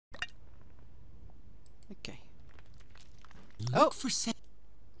Look for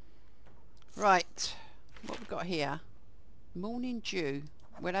Right, what we got here? Morning dew.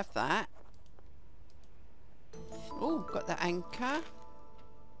 We'll have that. Oh, got the anchor.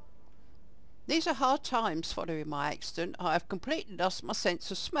 These are hard times following my accident. I have completely lost my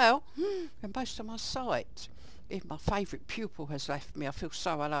sense of smell and most of my sight. Even my favourite pupil has left me. I feel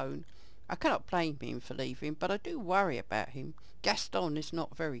so alone. I cannot blame him for leaving, but I do worry about him. Gaston is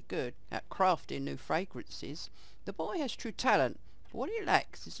not very good at crafting new fragrances. The boy has true talent, but what he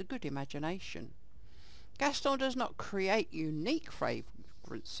lacks is a good imagination. Gaston does not create unique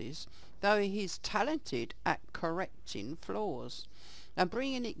fragrances, though he is talented at correcting flaws and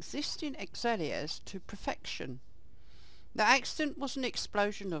bringing existing exilias to perfection. The accident was an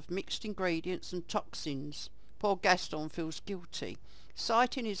explosion of mixed ingredients and toxins. Poor Gaston feels guilty,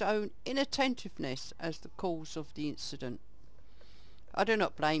 citing his own inattentiveness as the cause of the incident. I do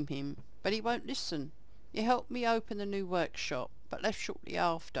not blame him, but he won't listen. He helped me open the new workshop, but left shortly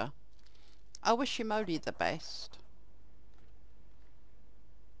after. I wish him only the best.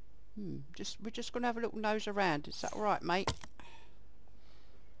 We're just going to have a little nose around. Is that alright, mate?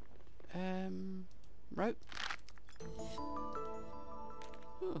 Rope.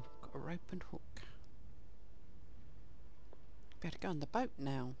 Ooh, got a rope and hook. Better go on the boat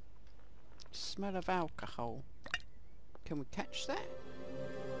now. Smell of alcohol. Can we catch that?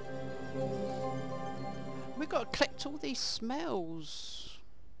 We've got to collect all these smells.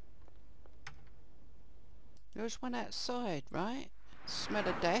 There's one outside, right? Smell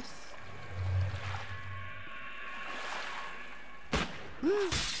of death.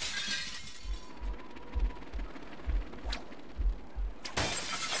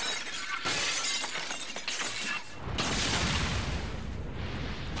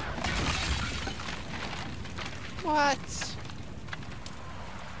 What?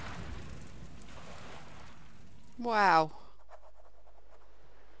 Wow.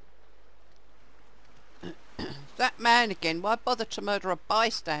 That man again. Why bother to murder a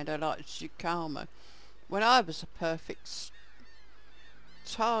bystander like Zucamo when I was a perfect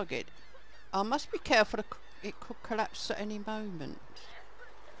target? I must be careful. It could collapse at any moment.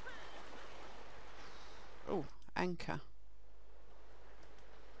 Oh, anchor.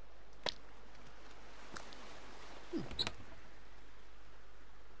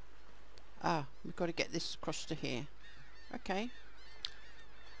 Ah, we've got to get this across to here. Okay.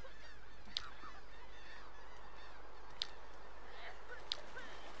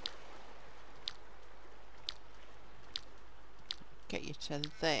 Get you to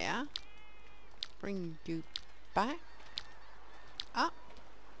there. Bring you back. Up.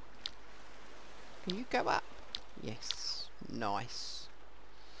 Can you go up? Yes. Nice.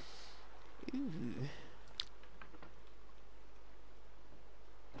 Ooh.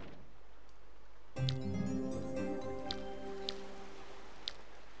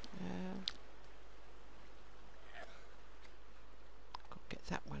 Got to get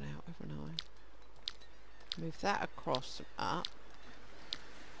that one out, haven't I? Move that across and up.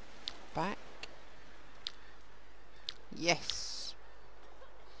 Back. Yes.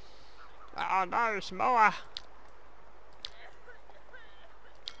 Oh no, there's more.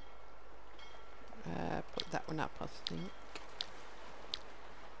 Put that one up, I think.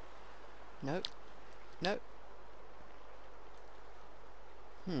 Nope. Nope.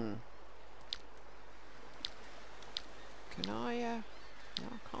 Can I, no,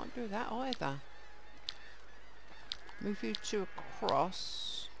 I can't do that either. Move you two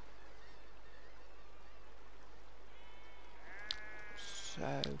across.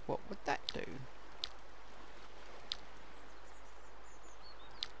 So, what would that do?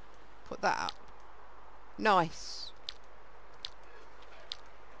 Put that up. Nice.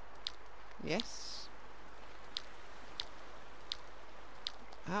 Yes.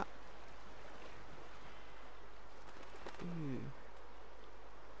 Up. Ooh.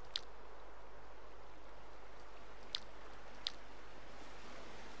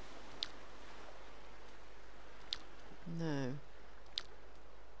 No.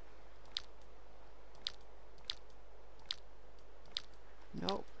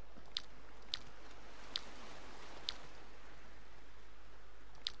 Nope.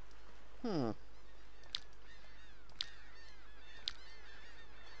 No,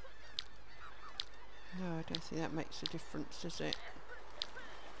 I don't think that makes a difference, does it?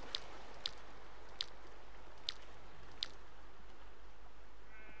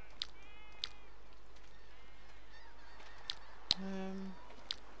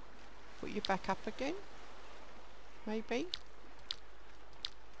 Put you back up again, maybe?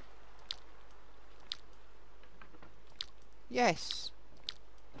 Yes.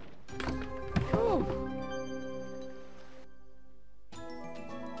 Ooh.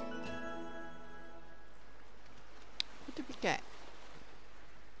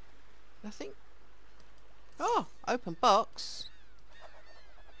 open box.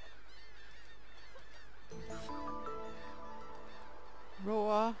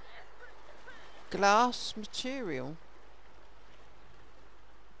 Raw glass material.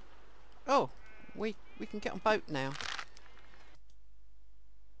 Oh, we can get on boat now.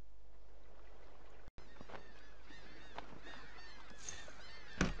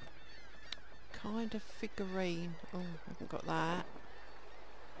 Kind of figurine. Oh, I haven't got that.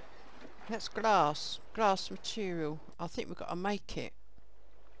 That's glass. Glass material. I think we've got to make it.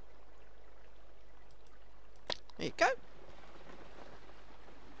 There you go.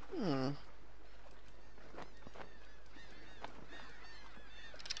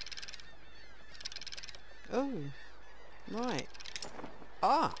 Oh, right.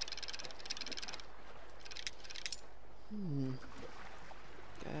 Ah.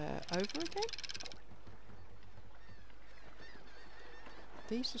 Over again?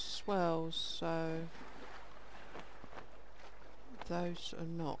 These are swells, so those are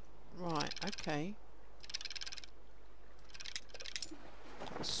not. Right, okay.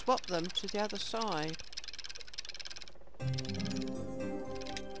 Swap them to the other side.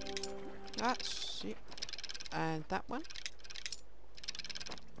 That's it. And that one.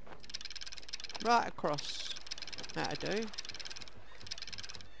 Right across. That'll do.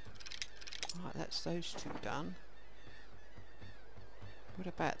 Right, that's those two done. What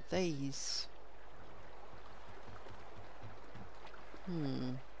about these?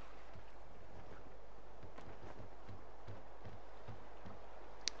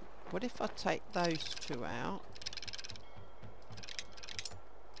 What if I take those two out?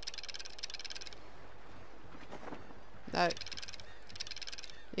 No.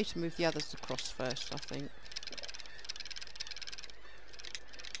 Need to move the others across first, I think.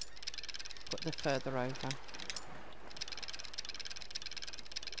 Put them further over.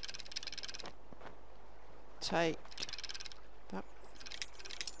 Take that.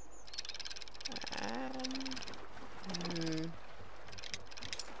 And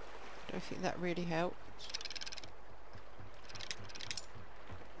don't think that really helped.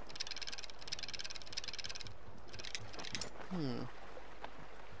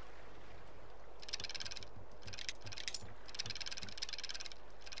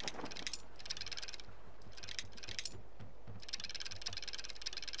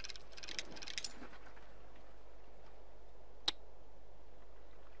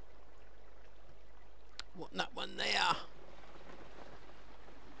 Want that one there. I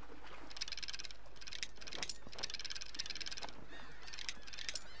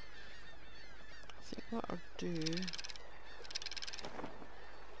think what I'll do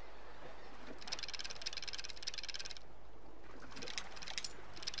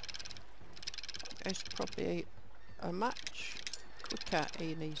is probably a much quicker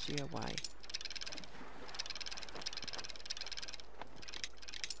and easier way.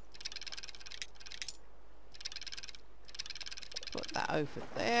 Put that over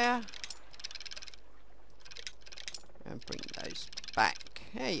there and bring those back.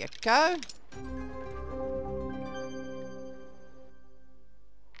 There you go.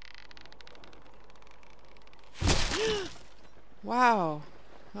 Wow,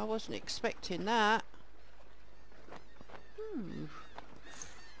 I wasn't expecting that.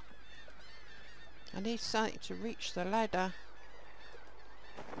 I need something to reach the ladder.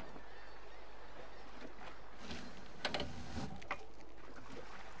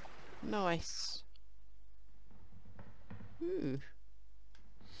 Nice.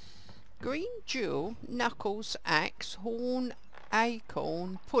 Green jewel, knuckles, axe, horn,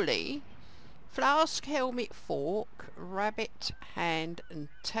 acorn, pulley, flask, helmet, fork, rabbit, hand and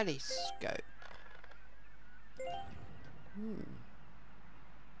telescope.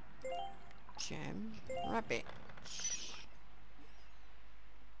 Gem, rabbit. Is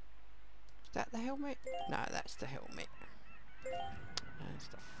that the helmet? No, that's the helmet. There's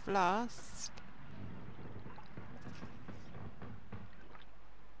the flask.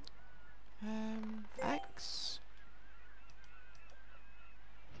 Axe.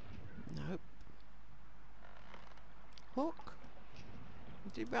 Nope. Hook.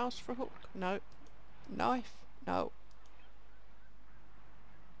 Did we ask for a hook? No. Knife? No.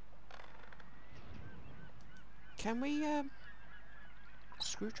 Can we,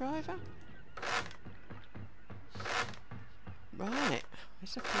 screwdriver? Right.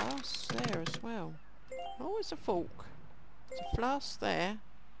 There's a flask there as well. Oh, there's a fork. There's a flask there.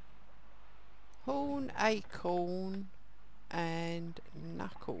 Horn, acorn, and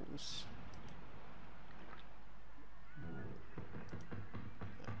knuckles.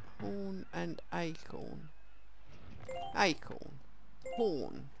 Horn and acorn. Acorn.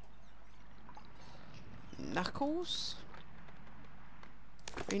 Horn. Knuckles.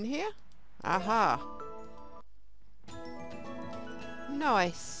 In here? Aha.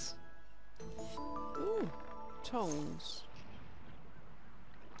 Nice. Ooh, tongs.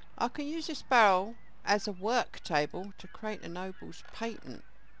 I can use this barrel as a work table to create a noble's patent.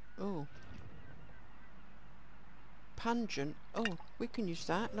 Ooh. Pungent. Oh, we can use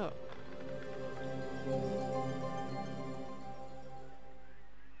that, look.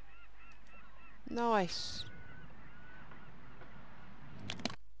 Nice.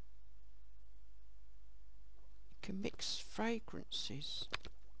 You can mix fragrances.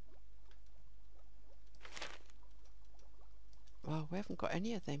 Well, we haven't got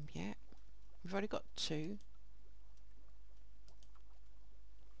any of them yet. We've already got 2.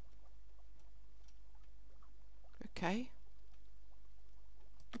 Okay.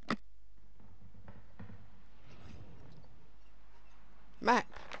 Map.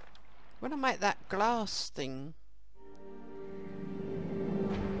 When I make that glass thing.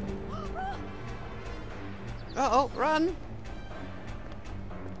 Uh-oh, run!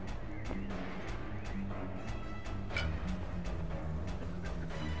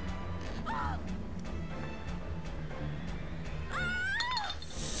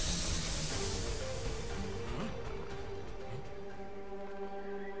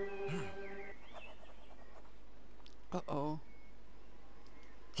 Uh-oh.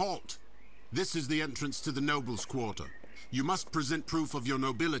 Halt! This is the entrance to the nobles' quarter. You must present proof of your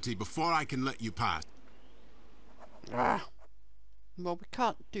nobility before I can let you pass. Ah. Well, we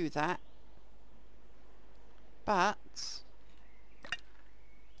can't do that. But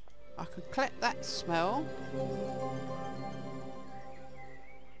I can collect that smell.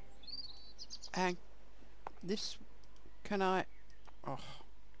 And this, can I... Oh.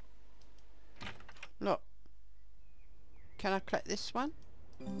 Look. Can I collect this one?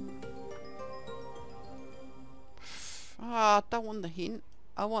 Ah, I don't want the hint.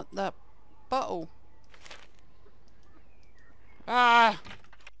 I want the bottle. Ah!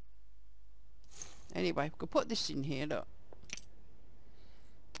 Anyway, we can put this in here, look.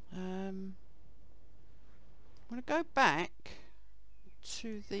 I'm gonna go back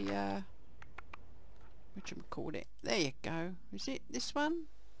to the whatchamacallit. There you go. Is it this one?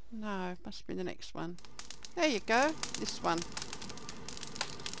 No, it must be the next one. There you go. This one.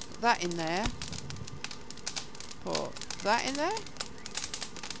 Put that in there. Put that in there.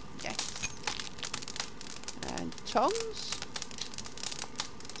 Yes. And tongs.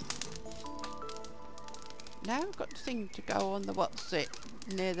 Now we've got the thing to go on the what's it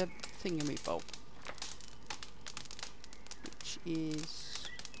near the thingamabob. Which is...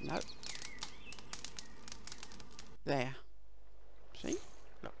 nope. There. See?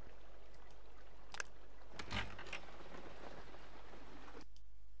 Look.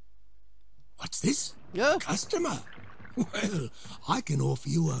 What's this? Yeah. Customer? Well, I can offer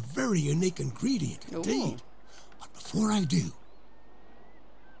you a very unique ingredient indeed. But before I do,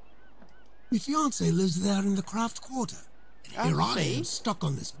 my fiancée lives there in the craft quarter. And here I am stuck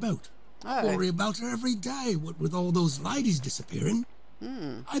on this boat. I worry about her every day, what with all those ladies disappearing.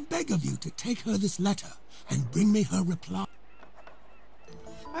 I beg of you to take her this letter and bring me her reply.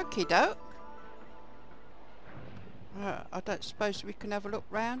 Okie doke. I don't suppose we can have a look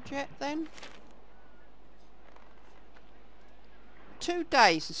round yet then? 2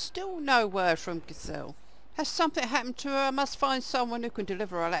 days and still no word from Gazelle. Has something happened to her? I must find someone who can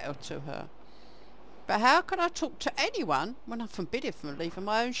deliver a letter to her. But how can I talk to anyone when I'm forbidden from leaving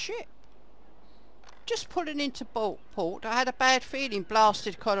my own ship? Just pulling into port, I had a bad feeling.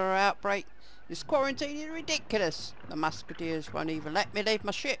 Blasted cholera outbreak. This quarantine is ridiculous. The musketeers won't even let me leave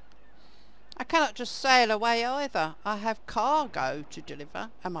my ship. I cannot just sail away either. I have cargo to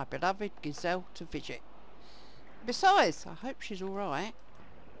deliver and my beloved Gazelle to visit. Besides, I hope she's alright.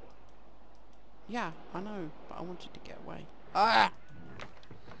 Yeah, I know, but I wanted to get away. Ah!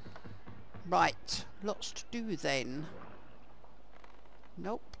 Right, lots to do then.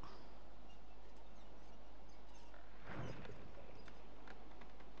 Nope.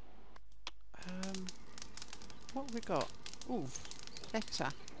 What have we got? Ooh, letter.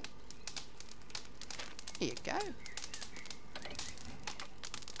 Here you go.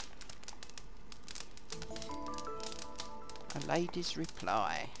 A lady's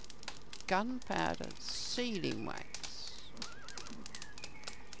reply. Gunpowder, sealing wax,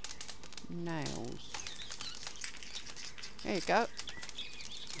 nails. There you go.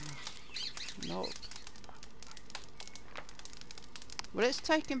 No. Well, let's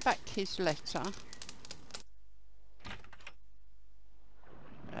take him back his letter.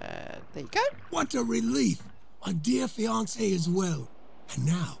 There you go. What a relief! My dear fiancée is well. And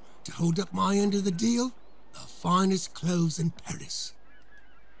now, to hold up my end of the deal, finest cloves in Paris.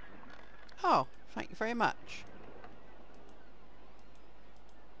 Oh, thank you very much.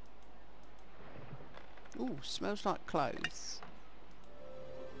 Ooh, smells like clothes.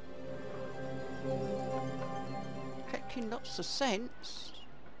 Collecting lots of scents.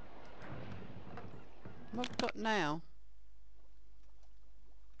 What have we got now?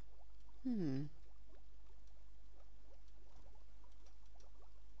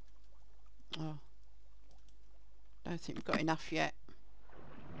 Oh, don't think we've got enough yet.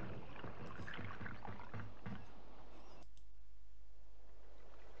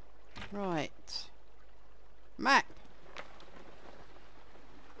 Right. Map.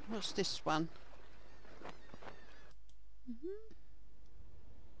 What's this one?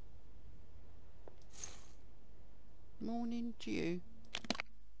 Morning dew.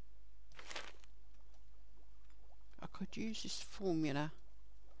 I could use this formula.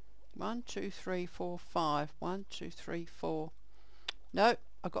 1, 2, 3, 4, 5. 1, 2, 3, 4. Nope,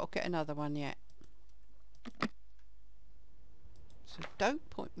 I've got to get another one yet. So don't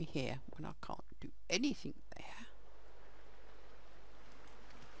point me here when I can't do anything there.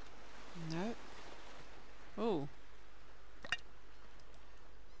 No. Oh.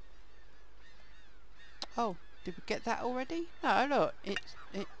 Oh, did we get that already? No, look, it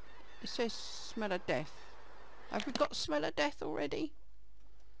says smell of death. Have we got smell of death already?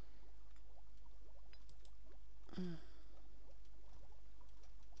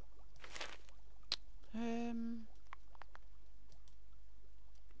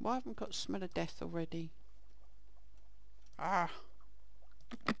 Why haven't we got smell of death already? Ah.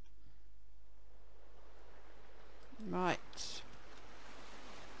 Right.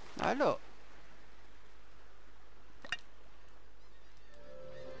 Oh, look.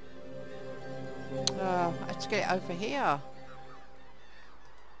 Oh, I have to get it over here.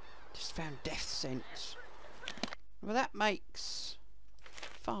 Just found death scents. Well, that makes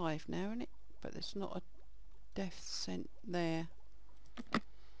 5 now, isn't it? But there's not a death scent there.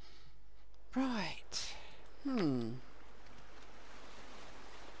 Right. We've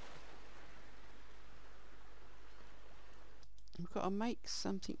got to make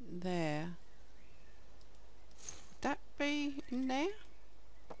something there. Would that be in there?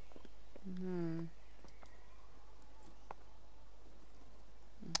 I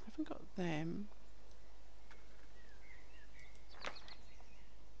haven't got them.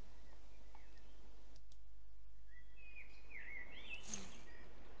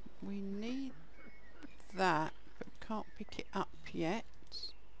 We need that, but we can't pick it up yet.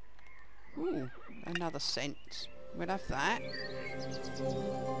 Ooh, another scent. We'll have that.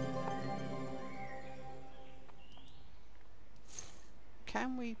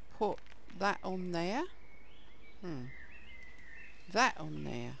 Can we put that on there? That on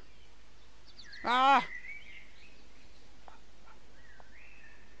there. Ah!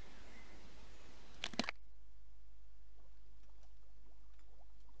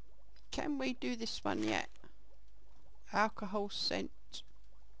 Can we do this one yet? Alcohol scent.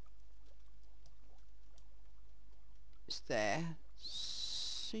 It's there.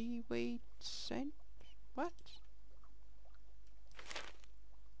 Seaweed scent? What?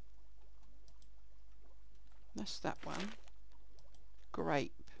 That's that one.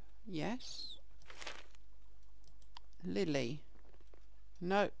 Grape. Yes. Lily.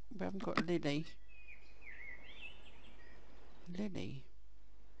 No, we haven't got lily. Lily.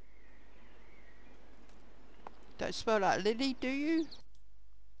 Don't smell like lily, do you?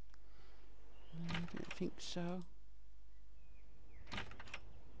 I don't think so.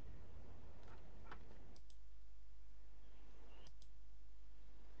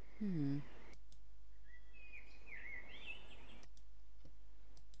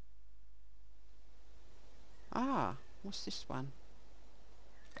 Ah, what's this one?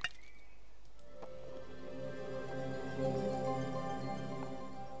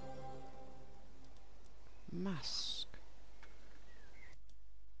 Musk.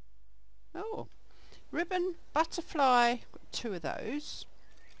 Oh, ribbon, butterfly, got 2 of those.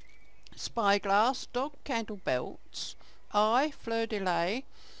 Spyglass, dog candle belts, eye, fleur de lis,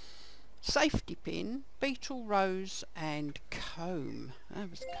 safety pin, beetle rose and comb. There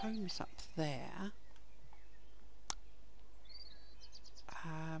was combs up there.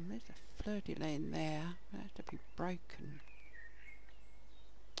 There's a fleur de lis in there. That has to be broken.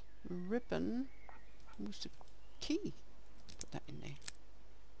 Ribbon. What's the key? Put that in there.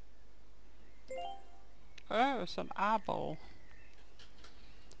 Oh, it's an eyeball.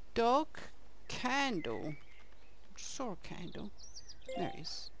 Dog candle. Saw a candle. There it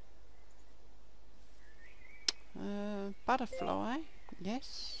is. Butterfly.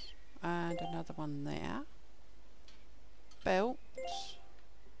 Yes. And another one there. belt,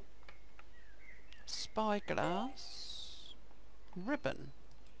 spyglass, ribbon.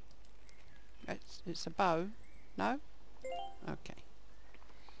 It's a bow. No? Okay.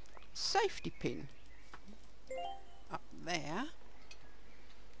 Safety pin. Up there.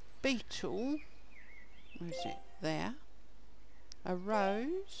 Beetle. Where is it? There. A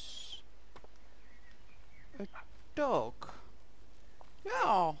rose. A dog.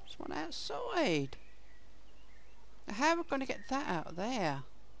 Oh, there's one outside. How are we going to get that out of there?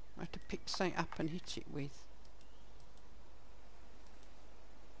 I have to pick something up and hit it with.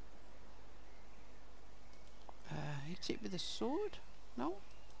 Hit it with a sword? No?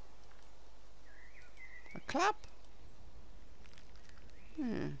 A club?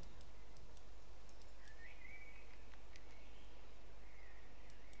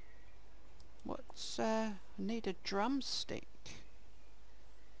 What's, I need a drumstick.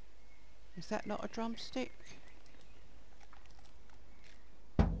 Is that not a drumstick?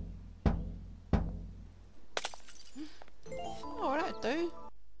 Oh, that'd do.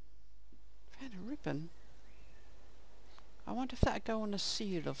 Found a ribbon. I wonder if that'd go on a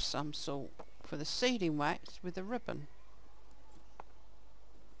seal of some sort for the sealing wax with a ribbon.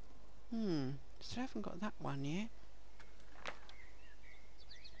 So I haven't got that one yet.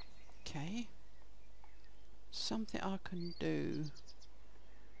 Okay. Something I can do.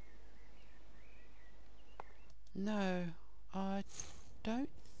 No, I don't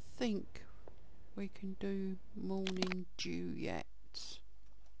think we can do morning dew yet.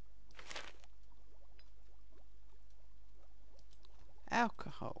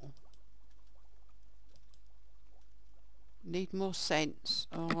 Alcohol. Need more scents.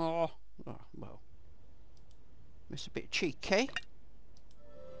 Oh, well. It's a bit cheeky.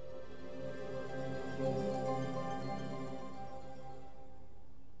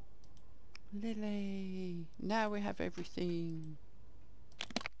 Lily. Now we have everything.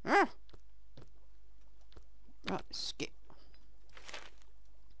 Ah! Right, skip.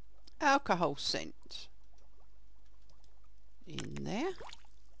 Alcohol scent. In there.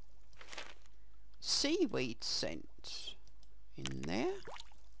 Seaweed scent. In there.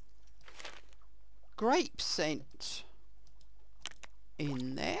 Grape scent.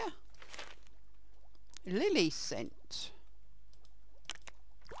 In there. Lily scent.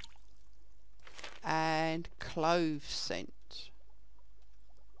 And clove scent.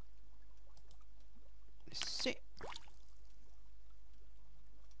 Sit.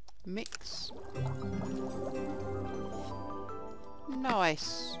 Mix.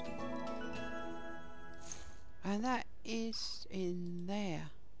 Nice. And that is in there.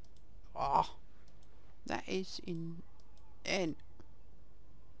 Oh, that is in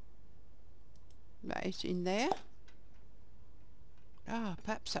that is in there. Ah,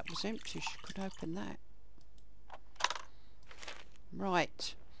 perhaps that was empty. She could open that.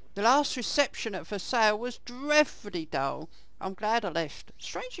 Right. The last reception at for sale was dreadfully dull. I'm glad I left.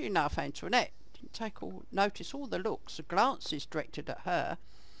 Strangely enough, Antoinette didn't notice all the looks and glances directed at her.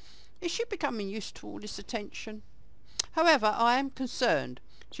 Is she becoming used to all this attention? However, I am concerned.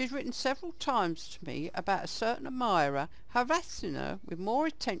 She's written several times to me about a certain admirer harassing her with more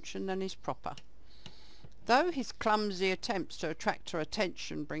attention than is proper. Though his clumsy attempts to attract her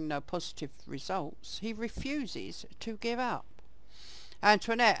attention bring no positive results, he refuses to give up.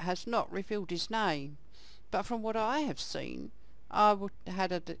 Antoinette has not revealed his name, but from what I have seen, I would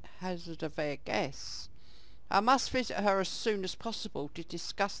hazard a fair guess. I must visit her as soon as possible to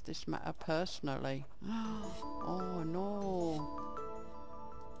discuss this matter personally. Oh no.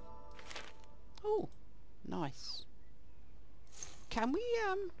 Oh, nice. Can we,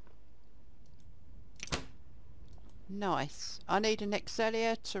 Nice. I need an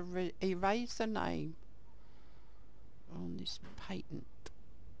Excelia to erase the name on this patent.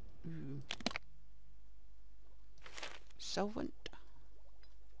 Solvent.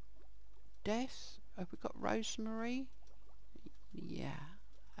 Death. Have we got rosemary? Yeah.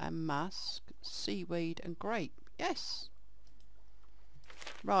 And musk, seaweed and grape. Yes.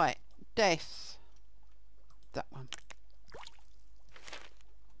 Right. Death. That one.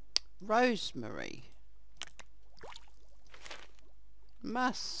 Rosemary.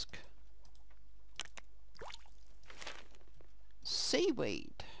 Musk.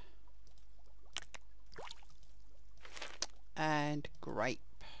 Seaweed. And grape.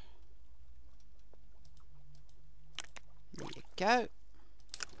 There you go.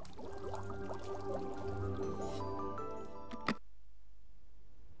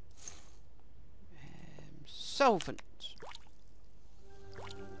 Solvent.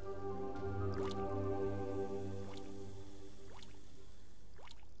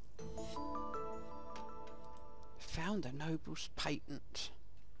 found the noble's patent.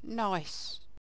 Nice.